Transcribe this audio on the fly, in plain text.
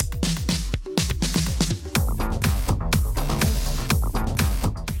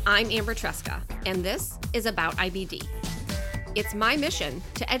I'm Amber Tresca, and this is About IBD. It's my mission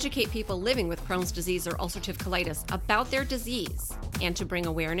to educate people living with Crohn's disease or ulcerative colitis about their disease and to bring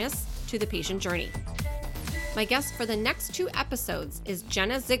awareness to the patient journey. My guest for the next 2 episodes is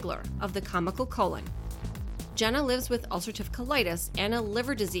Jenna Ziegler of The Comical Colon. Jenna lives with ulcerative colitis and a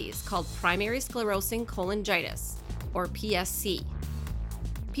liver disease called primary sclerosing cholangitis, or PSC.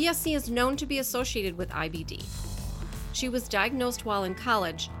 PSC is known to be associated with IBD. She was diagnosed while in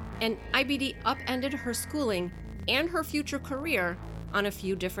college, and IBD upended her schooling and her future career on a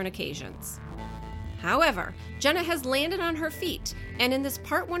few different occasions. However, Jenna has landed on her feet, and in this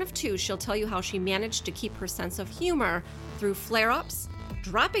part 1 of 2, she'll tell you how she managed to keep her sense of humor through flare-ups,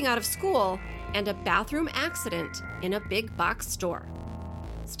 dropping out of school, and a bathroom accident in a big box store.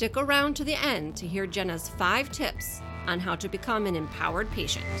 Stick around to the end to hear Jenna's 5 tips on how to become an empowered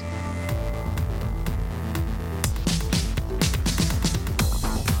patient.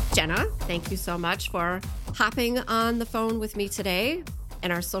 Jenna, thank you so much for hopping on the phone with me today in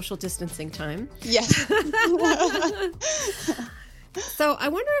our social distancing time. Yes. So I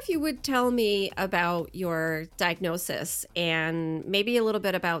wonder if you would tell me about your diagnosis and maybe a little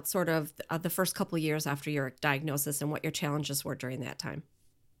bit about sort of the first couple of years after your diagnosis and what your challenges were during that time.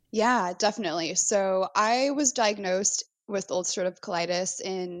 Yeah, definitely. So I was diagnosed with ulcerative colitis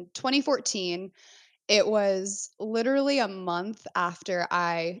in 2014. It was literally a month after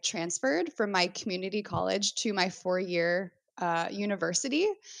I transferred from my community college to my 4-year university.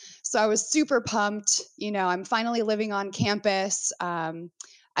 So I was super pumped. I'm finally living on campus.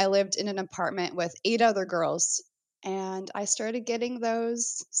 I lived in an apartment with 8 other girls, and I started getting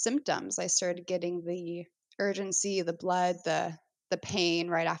those symptoms. I started getting the urgency, the blood, the pain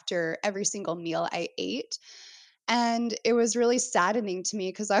right after every single meal I ate. And it was really saddening to me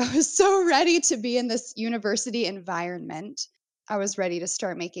because I was so ready to be in this university environment. I was ready to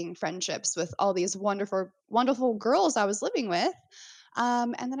start making friendships with all these wonderful, wonderful girls I was living with.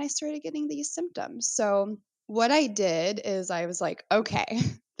 And then I started getting these symptoms. So what I did is I was like, okay,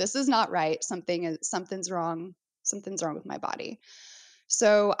 this is not right. Something's wrong. Something's wrong with my body.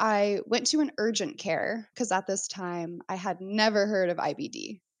 So I went to an urgent care because at this time I had never heard of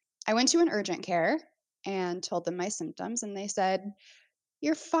IBD. I went to an urgent care and told them my symptoms, and they said,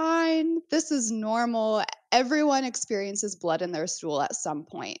 "You're fine. This is normal. Everyone experiences blood in their stool at some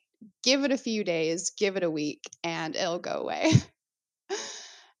point. Give it a few days, give it a week, and it'll go away."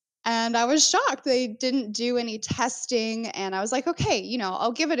 And I was shocked. They didn't do any testing, and I was like, "Okay,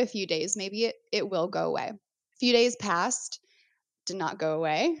 I'll give it a few days. Maybe it will go away." A few days passed, did not go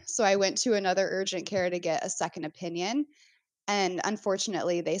away. So I went to another urgent care to get a second opinion. And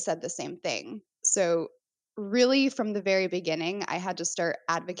unfortunately, they said the same thing. So, really, from the very beginning, I had to start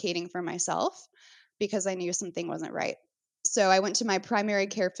advocating for myself because I knew something wasn't right. So, I went to my primary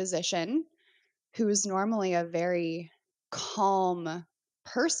care physician, who is normally a very calm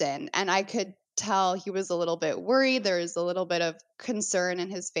person. And I could tell he was a little bit worried. There was a little bit of concern in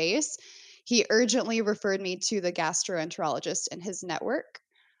his face. He urgently referred me to the gastroenterologist in his network,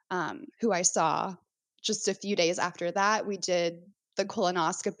 who I saw just a few days after that. We did the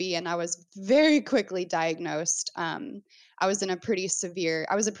colonoscopy, and I was very quickly diagnosed. I was a pretty severe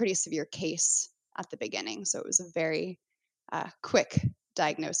case at the beginning, so it was a very quick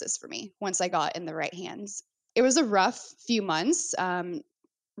diagnosis for me once I got in the right hands. It was a rough few months.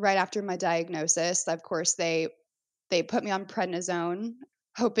 Right after my diagnosis, of course, they put me on prednisone,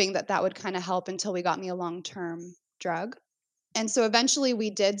 hoping that that would kind of help until we got me a long-term drug. And so eventually we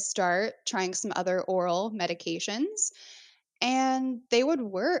did start trying some other oral medications, and they would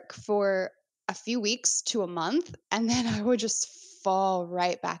work for a few weeks to a month, and then I would just fall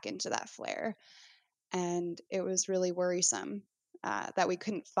right back into that flare. And it was really worrisome that we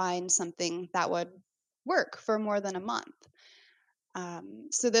couldn't find something that would work for more than a month.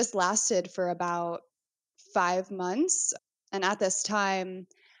 So this lasted for about 5 months. And at this time,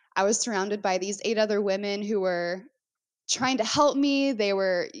 I was surrounded by these 8 other women who were trying to help me. They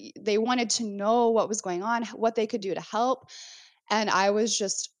wanted to know what was going on, what they could do to help. And I was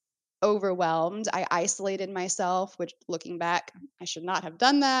just overwhelmed. I isolated myself, which looking back, I should not have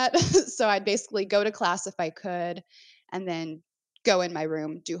done that. So I'd basically go to class if I could, and then go in my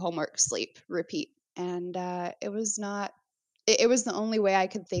room, do homework, sleep, repeat. And it was not, it was the only way I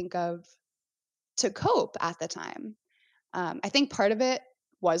could think of to cope at the time. I think part of it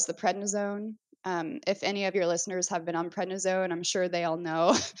was the prednisone. If any of your listeners have been on prednisone, I'm sure they all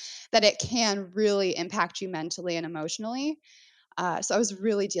know that it can really impact you mentally and emotionally. So I was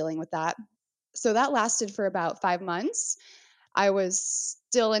really dealing with that. So that lasted for about 5 months. I was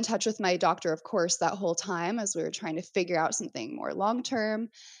still in touch with my doctor, of course, that whole time as we were trying to figure out something more long term.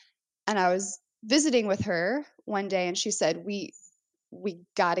 And I was visiting with her one day and she said, we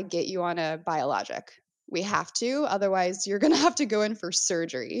got to get you on a biologic. We have to, otherwise you're going to have to go in for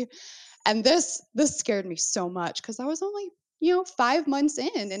surgery. And this scared me so much cuz I was only, 5 months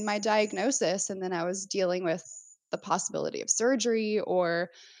in my diagnosis, and then I was dealing with the possibility of surgery or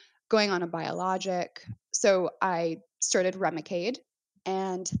going on a biologic. So I started Remicade,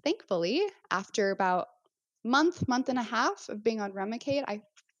 and thankfully, after about month and a half of being on Remicade, I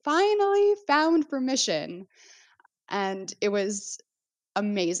finally found remission, and it was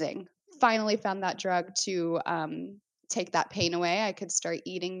amazing. Finally found that drug to take that pain away. I could start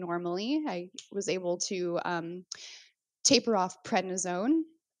eating normally. I was able to taper off prednisone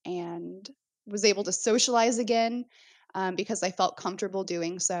and was able to socialize again because I felt comfortable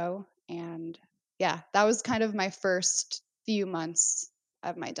doing so. And yeah, that was kind of my first few months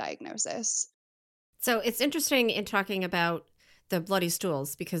of my diagnosis. So it's interesting in talking about the bloody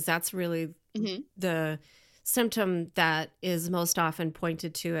stools because that's really Hmm. the symptom that is most often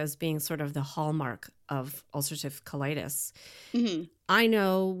pointed to as being sort of the hallmark of ulcerative colitis. Hmm. I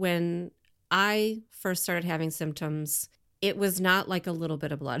know when I first started having symptoms, it was not like a little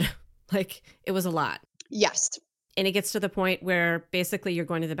bit of blood. Like it was a lot. Yes. And it gets to the point where basically you're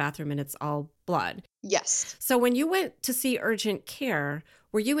going to the bathroom and it's all blood. Yes. So when you went to see urgent care,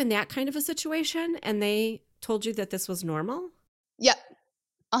 were you in that kind of a situation and they told you that this was normal? Yep.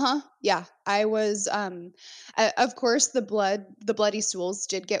 Uh-huh. Yeah. I was of course the bloody stools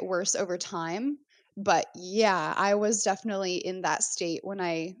did get worse over time, but yeah, I was definitely in that state when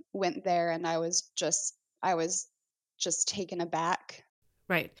I went there, and I was just taken aback.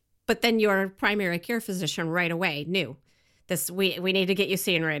 Right. But then your primary care physician right away knew this we need to get you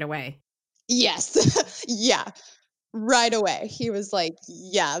seen right away. Yes. Yeah. Right away. He was like,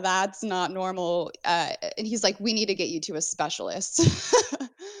 "Yeah, that's not normal." And he's like, "We need to get you to a specialist."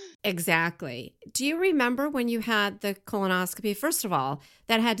 Exactly. Do you remember when you had the colonoscopy? First of all,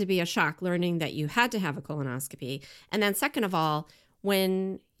 that had to be a shock learning that you had to have a colonoscopy. And then second of all,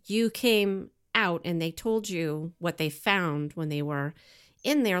 when you came out and they told you what they found when they were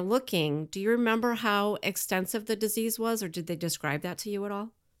in there looking, do you remember how extensive the disease was or did they describe that to you at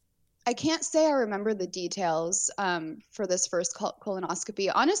all? I can't say I remember the details for this first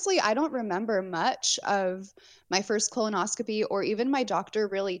colonoscopy. Honestly, I don't remember much of my first colonoscopy or even my doctor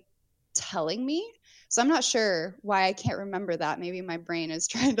really telling me. So I'm not sure why I can't remember that. Maybe my brain is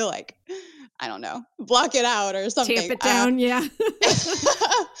trying to, like, I don't know, block it out or Tamp something. it down, yeah.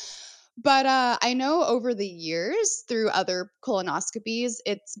 But I know over the years through other colonoscopies,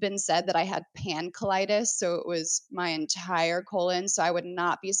 it's been said that I had pancolitis. So it was my entire colon. So I would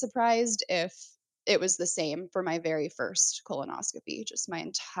not be surprised if it was the same for my very first colonoscopy, just my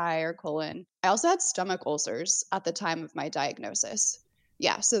entire colon. I also had stomach ulcers at the time of my diagnosis.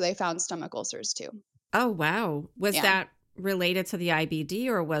 Yeah. So they found stomach ulcers too. Oh, wow. Was Yeah. that related to the IBD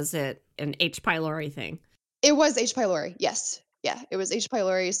or was it an H. pylori thing? It was H. pylori, yes. Yeah, it was H.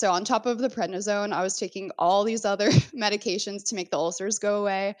 pylori. So on top of the prednisone, I was taking all these other medications to make the ulcers go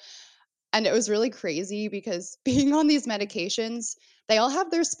away, and it was really crazy because being on these medications, they all have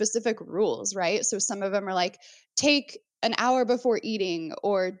their specific rules, right? So some of them are like, "Take an hour before eating,"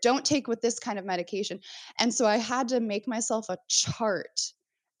 or "Don't take with this kind of medication." And so I had to make myself a chart,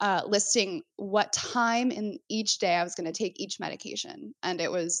 listing what time in each day I was gonna take each medication, and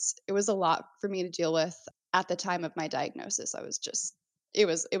it was a lot for me to deal with at the time of my diagnosis. I was just it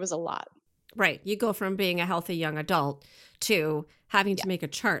was a lot. Right. You go from being a healthy young adult to having Yeah. to make a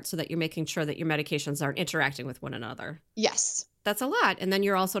chart so that you're making sure that your medications aren't interacting with one another. Yes. That's a lot. And then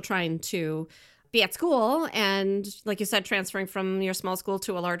you're also trying to be at school and, like you said, transferring from your small school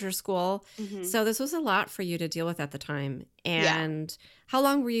to a larger school. Mhm. So this was a lot for you to deal with at the time. Yeah. And how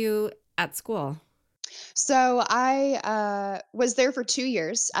long were you at school? So I was there for 2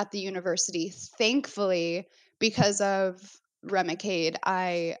 years at the university. Thankfully, because of Remicade,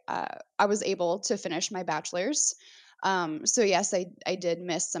 I was able to finish my bachelor's. So yes, I did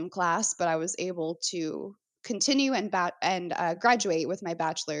miss some class, but I was able to continue and graduate with my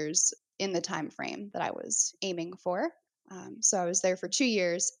bachelor's in the time frame that I was aiming for. So I was there for 2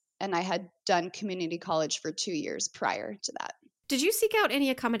 years, and I had done community college for 2 years prior to that. Did you seek out any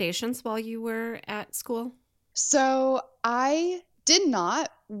accommodations while you were at school? So I did not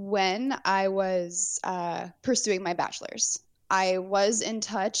when I was pursuing my bachelor's. I was in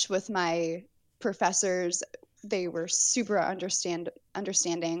touch with my professors. They were super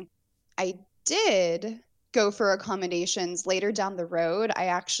understanding. I did go for accommodations later down the road. I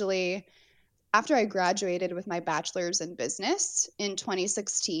actually After I graduated with my bachelor's in business in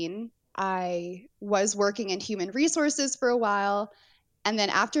 2016, I was working in human resources for a while. And then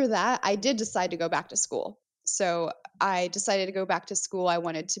after that, I did decide to go back to school. So I decided to go back to school. I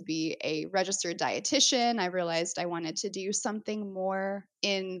wanted to be a registered dietitian. I realized I wanted to do something more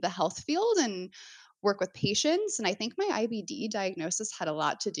in the health field and work with patients. And I think my IBD diagnosis had a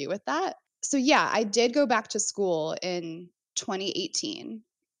lot to do with that. So, yeah, I did go back to school in 2018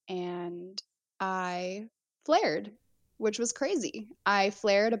 and I flared, which was crazy. I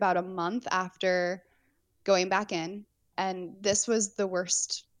flared about a month after going back in. And this was the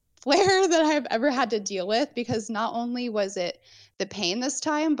worst flare that I've ever had to deal with because not only was it the pain this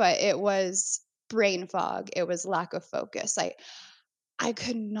time, but it was brain fog. It was lack of focus. I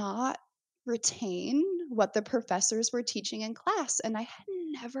could not retain what the professors were teaching in class. And I had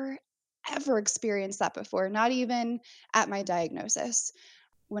never, ever experienced that before, not even at my diagnosis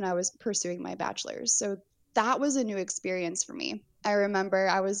when I was pursuing my bachelor's. So that was a new experience for me. I remember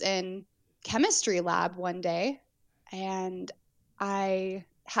I was in chemistry lab one day and I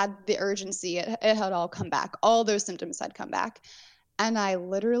had the urgency. It had all come back. All those symptoms had come back. And I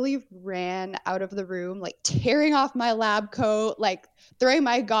literally ran out of the room, like tearing off my lab coat, like throwing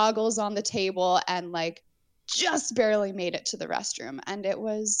my goggles on the table and like just barely made it to the restroom. And it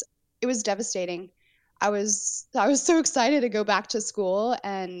was devastating. I was so excited to go back to school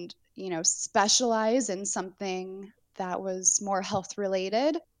and, specialize in something that was more health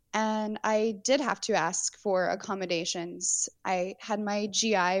related. And I did have to ask for accommodations. I had my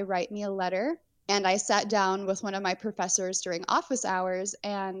GI write me a letter and I sat down with one of my professors during office hours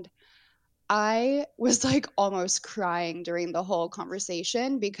and I was like almost crying during the whole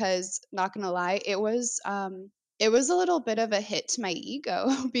conversation because not gonna lie, it was a little bit of a hit to my ego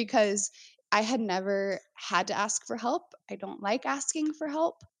because I had never had to ask for help. I don't like asking for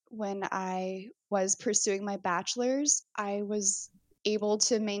help. When I was pursuing my bachelor's, I was able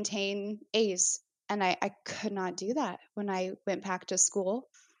to maintain A's, and I could not do that when I went back to school.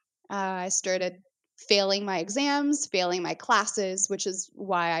 I started failing my exams, failing my classes, which is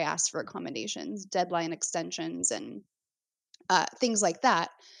why I asked for accommodations, deadline extensions, and things like that.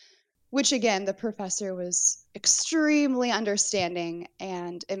 Which again, the professor was extremely understanding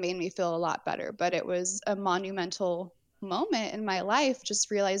and it made me feel a lot better. But it was a monumental moment in my life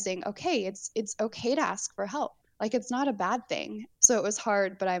just realizing, okay, it's okay to ask for help. Like it's not a bad thing. So it was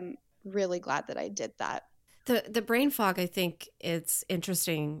hard, but I'm really glad that I did that. The brain fog, I think it's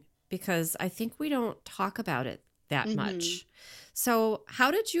interesting because I think we don't talk about it that Hmm. much. So, how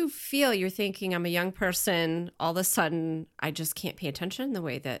did you feel? You're thinking, I'm a young person. All of a sudden, I just can't pay attention the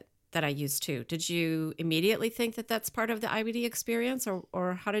way that I used to. Did you immediately think that that's part of the IBD experience,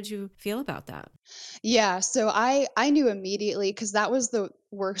 or how did you feel about that? Yeah, so I knew immediately because that was the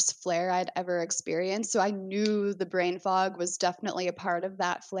worst flare I'd ever experienced. So I knew the brain fog was definitely a part of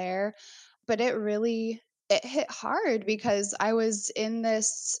that flare, but it hit hard because I was in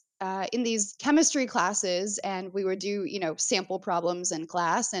these chemistry classes and we would do, sample problems in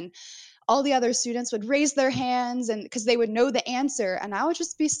class and all the other students would raise their hands and because they would know the answer and I would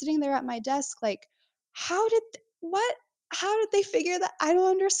just be sitting there at my desk like, how did what how did they figure that? I don't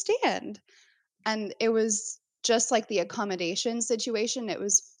understand. And it was just like the accommodation situation, it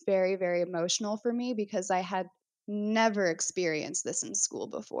was very, very emotional for me because I had never experienced this in school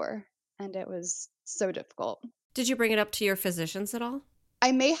before, and it was so difficult. Did you bring it up to your physicians at all?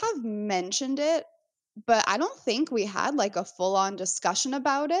 I may have mentioned it, but I don't think we had, like, a full-on discussion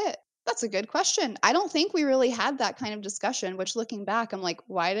about it. That's a good question. I don't think we really had that kind of discussion, which looking back, I'm like,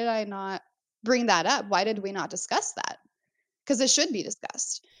 "Why did I not bring that up? Why did we not discuss that? Because it should be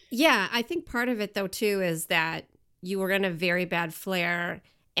discussed." Yeah, I think part of it though too is that you were in a very bad flare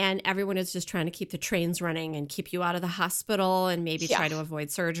and everyone is just trying to keep the trains running and keep you out of the hospital and maybe Yeah. try to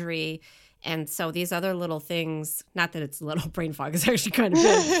avoid surgery. And so these other little things, not that it's little, brain fog is actually kind of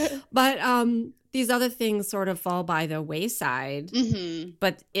big, but these other things sort of fall by the wayside, Mhm.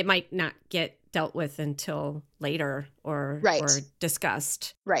 but it might not get dealt with until later Right. or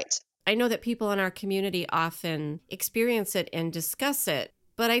discussed. Right. I know that people in our community often experience it and discuss it,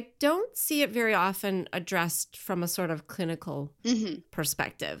 but I don't see it very often addressed from a sort of clinical Mhm.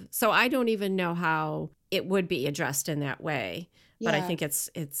 perspective. So I don't even know how it would be addressed in that way. But I Yeah. think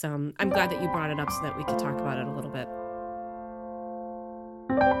I'm glad that you brought it up so that we could talk about it a little bit.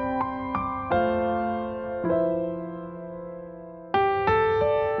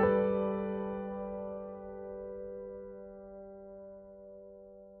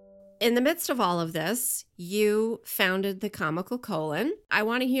 In the midst of all of this, you founded the Comical Colon. I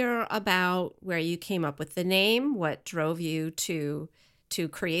want to hear about where you came up with the name, what drove you to to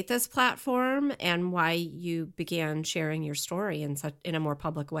create this platform and why you began sharing your story in a more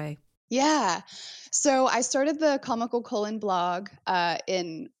public way. Yeah. So I started the Comical Colon blog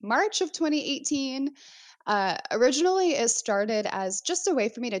in March of 2018. Originally, it started as just a way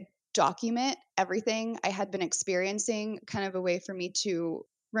for me to document everything I had been experiencing, kind of a way for me to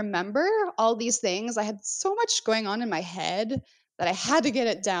remember all these things. I had so much going on in my head that I had to get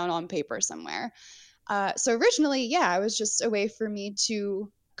it down on paper somewhere. So originally, yeah, it was just a way for me to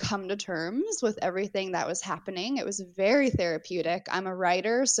come to terms with everything that was happening. It was very therapeutic. I'm a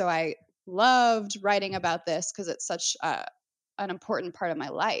writer, so I loved writing about this because it's such an important part of my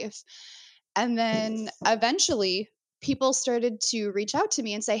life. And then eventually, people started to reach out to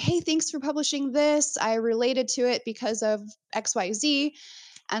me and say, "Hey, thanks for publishing this. I related to it because of XYZ."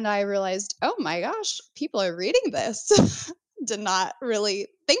 And I realized, oh my gosh, people are reading this. Did not really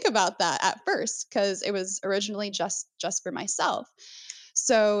think about that at first because it was originally just for myself.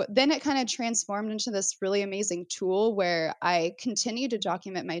 So then it kind of transformed into this really amazing tool where I continue to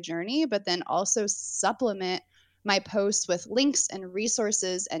document my journey, but then also supplement my posts with links and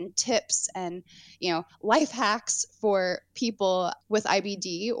resources and tips and life hacks for people with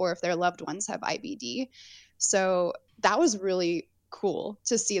IBD or if their loved ones have IBD. So that was really cool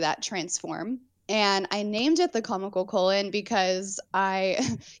to see that transform. And I named it the Comical Colon because I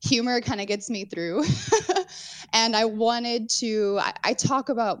humor kind of gets me through. And I wanted to I talk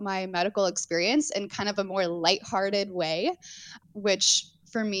about my medical experience in kind of a more lighthearted way, which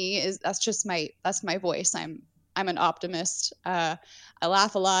for me is that's my voice. I'm an optimist. I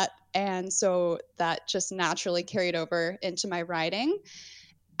laugh a lot, and so that just naturally carried over into my writing.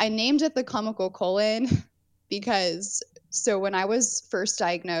 I named it the Comical Colon because so when I was first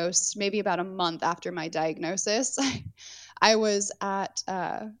diagnosed, maybe about a month after my diagnosis, I was at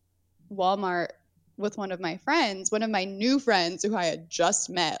Walmart with one of my friends, one of my new friends who I had just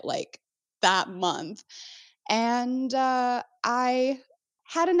met like that month. And I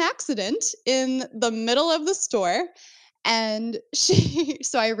had an accident in the middle of the store. And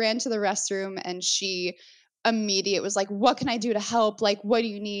so I ran to the restroom and she immediate was like, "What can I do to help? Like, what do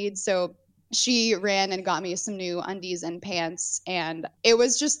you need?" So she ran and got me some new undies and pants. And it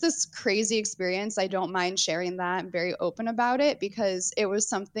was just this crazy experience. I don't mind sharing that. I'm very open about it because it was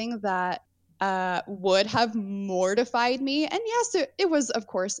something that would have mortified me. And yes, it was, of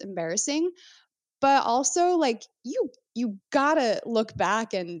course, embarrassing, but also, like, you gotta look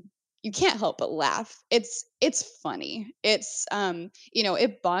back and you can't help but laugh. It's funny. It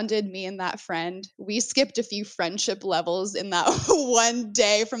bonded me and that friend. We skipped a few friendship levels in that one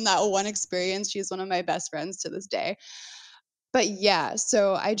day from that one experience. She's one of my best friends to this day. But yeah,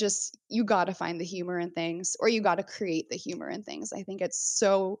 so you gotta find the humor in things, or you gotta create the humor in things. I think it's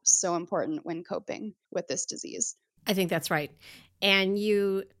so, so important when coping with this disease. I think that's right. And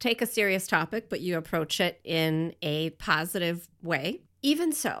you take a serious topic, but you approach it in a positive way.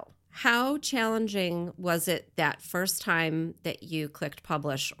 Even so, how challenging was it that first time that you clicked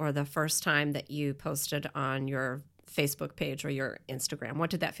publish or the first time that you posted on your Facebook page or your Instagram? What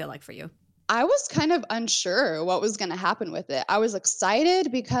did that feel like for you? I was kind of unsure what was gonna happen with it. I was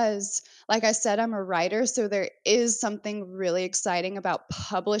excited because, like I said, I'm a writer, so there is something really exciting about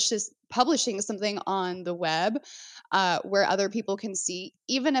publishing something on the web, where other people can see,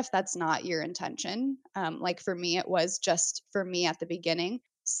 even if that's not your intention. Like for me, it was just for me at the beginning.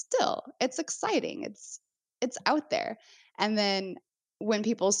 Still, it's exciting. It's out there. And then when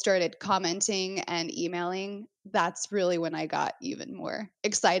people started commenting and emailing, that's really when I got even more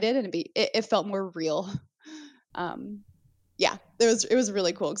excited and it felt more real. Um, yeah, it was a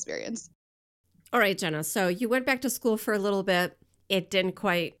really cool experience. All right, Jenna. So you went back to school for a little bit. It didn't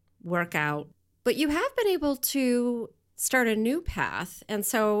quite work out, but you have been able to start a new path. And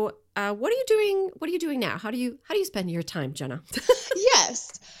so, what are you doing? What are you doing now? How do you spend your time, Jenna?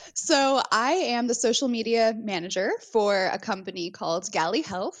 Yes. So I am the social media manager for a company called Galley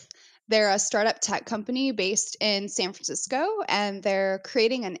Health. They're a startup tech company based in San Francisco, and they're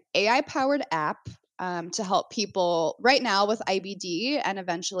creating an AI powered app to help people right now with IBD and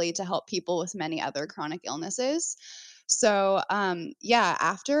eventually to help people with many other chronic illnesses. So, yeah,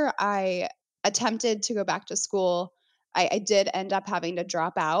 after I attempted to go back to school, I did end up having to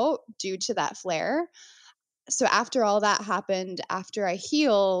drop out due to that flare. So after all that happened, after I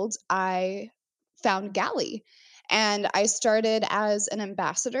healed, I found Galley and I started as an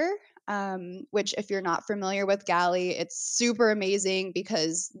ambassador. Which, if you're not familiar with Galley, it's super amazing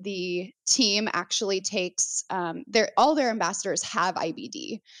because the team actually takes all their ambassadors have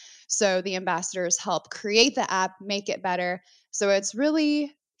IBD. So the ambassadors help create the app, make it better. So it's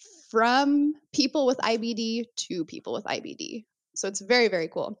really from people with IBD to people with IBD. So it's very, very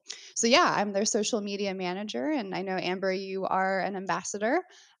cool. So yeah, I'm their social media manager, and I know Amber, you are an ambassador,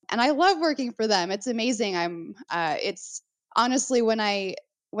 and I love working for them. It's amazing. It's honestly when I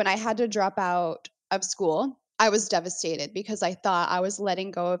had to drop out of school, I was devastated because I thought I was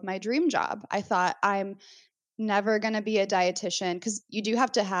letting go of my dream job. I thought I'm never going to be a dietitian because you do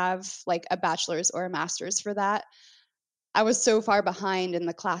have to have like a bachelor's or a master's for that. I was so far behind in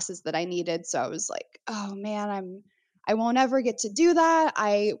the classes that I needed, so I was like, "Oh man, I won't ever get to do that.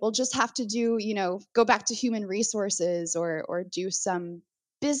 I will just have to do, go back to human resources or do some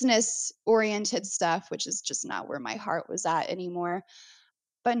business oriented stuff, which is just not where my heart was at anymore."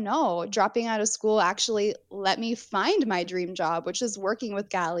 But no, dropping out of school actually let me find my dream job, which is working with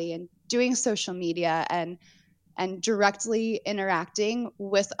Gally and doing social media and directly interacting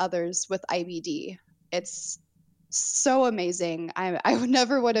with others with IBD. It's so amazing. I would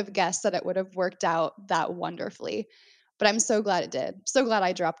never would have guessed that it would have worked out that wonderfully, but I'm so glad it did. So glad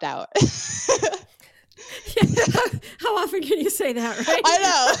I dropped out. Yeah. How often can you say that, I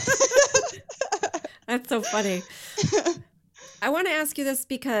right? That's so funny. I want to ask you this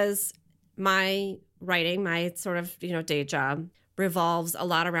because my writing, my sort of, day job revolves a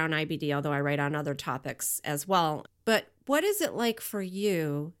lot around IBD, although I write on other topics as well. But what is it like for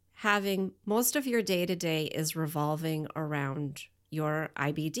you having most of your day-to-day is revolving around your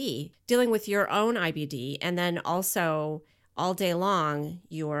IBD, dealing with your own IBD, and then also all day long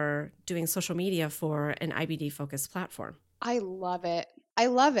you're doing social media for an IBD-focused platform? I love it. I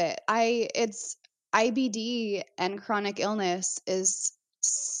love it. I it's IBD and chronic illness is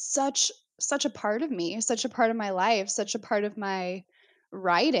such a part of me, such a part of my life, such a part of my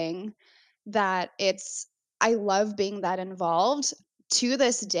writing that I love being that involved. To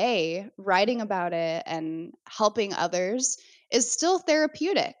this day, writing about it and helping others is still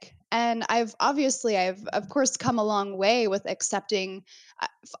therapeutic. And I've of course come a long way with accepting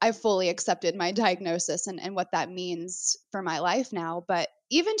I've fully accepted my diagnosis and what that means for my life now. But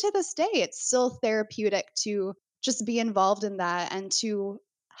even to this day, it's still therapeutic to just be involved in that and to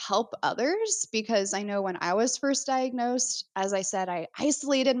help others because I know when I was first diagnosed, as I said, I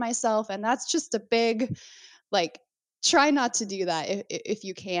isolated myself, and that's just a big, like, try not to do that if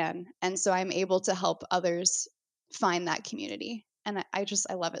you can. And so I'm able to help others find that community. And I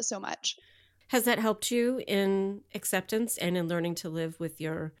love it so much. Has that helped you in acceptance and in learning to live with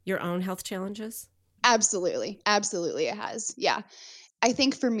your own health challenges? Absolutely. Absolutely, it has. Yeah. I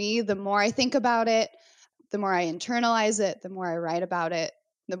think for me, the more I think about it, the more I internalize it, the more I write about it,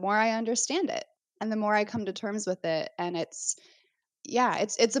 the more I understand it, and the more I come to terms with it. And yeah,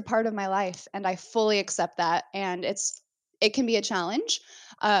 it's a part of my life, and I fully accept that. And it can be a challenge,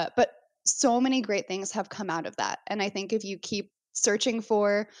 but so many great things have come out of that. And I think if you keep searching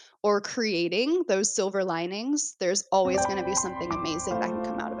for or creating those silver linings, there's always going to be something amazing that can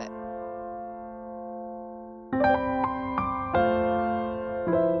come out of it.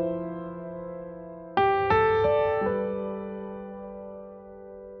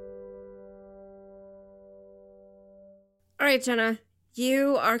 All right, Jenna,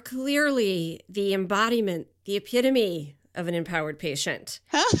 you are clearly the embodiment, the epitome of an empowered patient.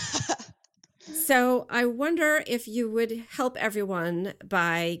 So I wonder if you would help everyone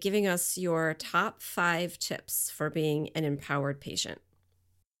by giving us your top 5 tips for being an empowered patient.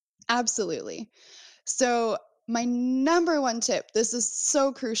 Absolutely. So, my number one tip, this is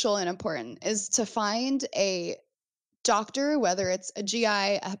so crucial and important, is to find a doctor, whether it's a GI,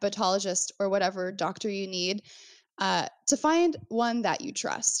 a hepatologist, or whatever doctor you need, to find one that you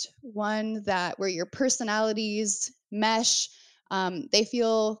trust, one that where your personalities mesh, they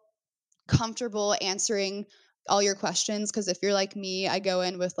feel comfortable answering all your questions. Because if you're like me, I go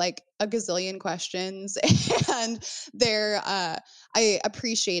in with like a gazillion questions, and I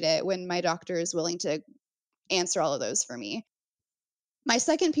appreciate it when my doctor is willing to answer all of those for me. My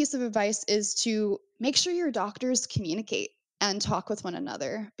second piece of advice is to make sure your doctors communicate and talk with one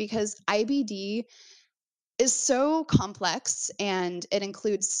another because IBD is so complex and it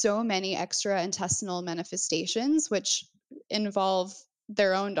includes so many extra intestinal manifestations, which involve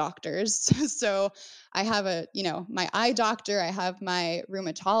their own doctors. So I have my eye doctor, I have my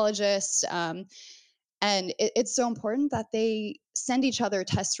rheumatologist, and it's so important that they send each other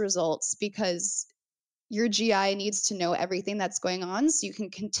test results because your GI needs to know everything that's going on so you can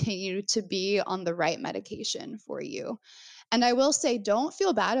continue to be on the right medication for you. And I will say, don't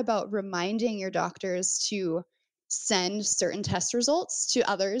feel bad about reminding your doctors to send certain test results to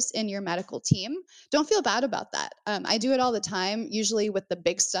others in your medical team. Don't feel bad about that. I do it all the time, usually with the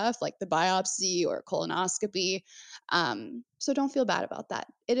big stuff like the biopsy or colonoscopy. So don't feel bad about that.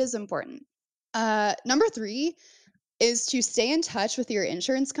 It is important. Number three, is to stay in touch with your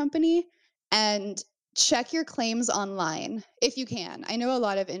insurance company and check your claims online if you can. I know a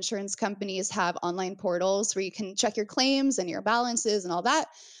lot of insurance companies have online portals where you can check your claims and your balances and all that.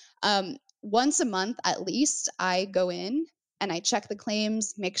 Once a month at least, I go in and I check the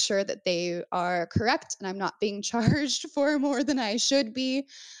claims, make sure that they are correct and I'm not being charged for more than I should be.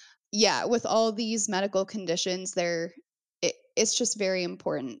 Yeah, with all these medical conditions, it's just very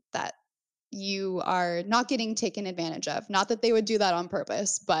important that you are not getting taken advantage of. Not that they would do that on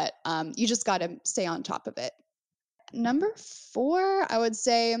purpose, but you just got to stay on top of it. Number 4, I would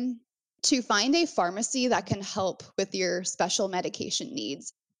say to find a pharmacy that can help with your special medication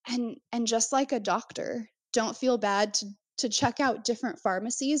needs. And just like a doctor, don't feel bad to check out different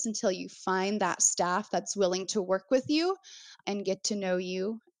pharmacies until you find that staff that's willing to work with you and get to know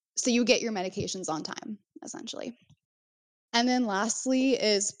you so you get your medications on time, essentially. And then lastly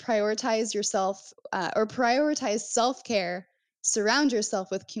is prioritize yourself or prioritize self-care, surround yourself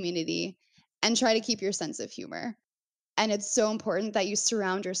with community, and try to keep your sense of humor. And it's so important that you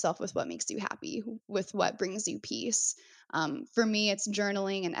surround yourself with what makes you happy, with what brings you peace. For me, it's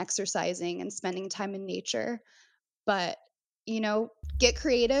journaling and exercising and spending time in nature. But, get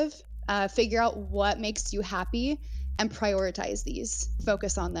creative, figure out what makes you happy, and prioritize these.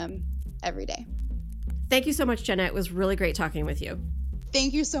 Focus on them every day. Thank you so much, Jenna. It was really great talking with you.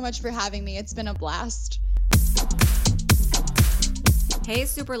 Thank you so much for having me. It's been a blast. Hey,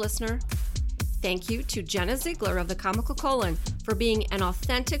 super listener. Thank you to Jenna Ziegler of The Comical Colon for being an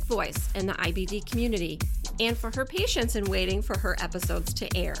authentic voice in the IBD community and for her patience in waiting for her episodes to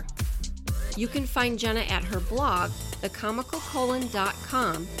air. You can find Jenna at her blog,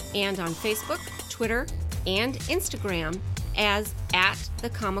 thecomicalcolon.com, and on Facebook, Twitter, and Instagram as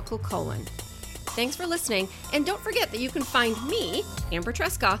 @thecomicalcolon. Thanks for listening, and don't forget that you can find me, Amber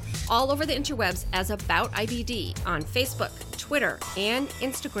Tresca, all over the interwebs as About IBD on Facebook, Twitter, and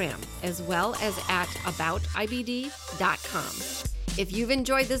Instagram, as well as at aboutibd.com. If you've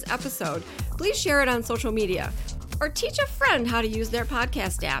enjoyed this episode, please share it on social media, or teach a friend how to use their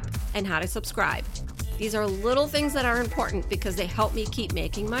podcast app and how to subscribe. These are little things that are important because they help me keep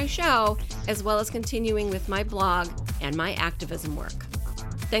making my show, as well as continuing with my blog and my activism work.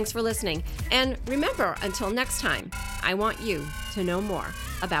 Thanks for listening. And remember, until next time, I want you to know more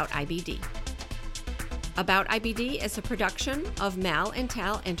about IBD. About IBD is a production of Mal and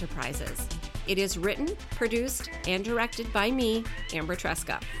Tal Enterprises. It is written, produced, and directed by me, Amber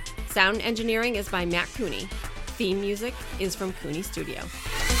Tresca. Sound engineering is by Matt Cooney. Theme music is from Cooney Studio.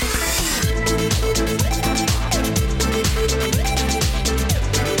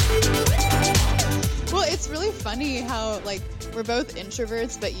 Well, it's really funny how, we're both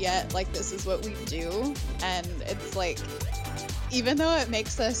introverts, but yet, this is what we do. And it's even though it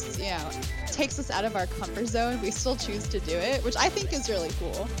makes us, takes us out of our comfort zone, we still choose to do it, which I think is really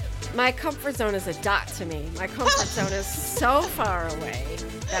cool. My comfort zone is a dot to me. My comfort zone is so far away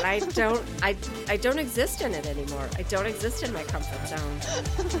that I don't exist in it anymore. I don't exist in my comfort zone.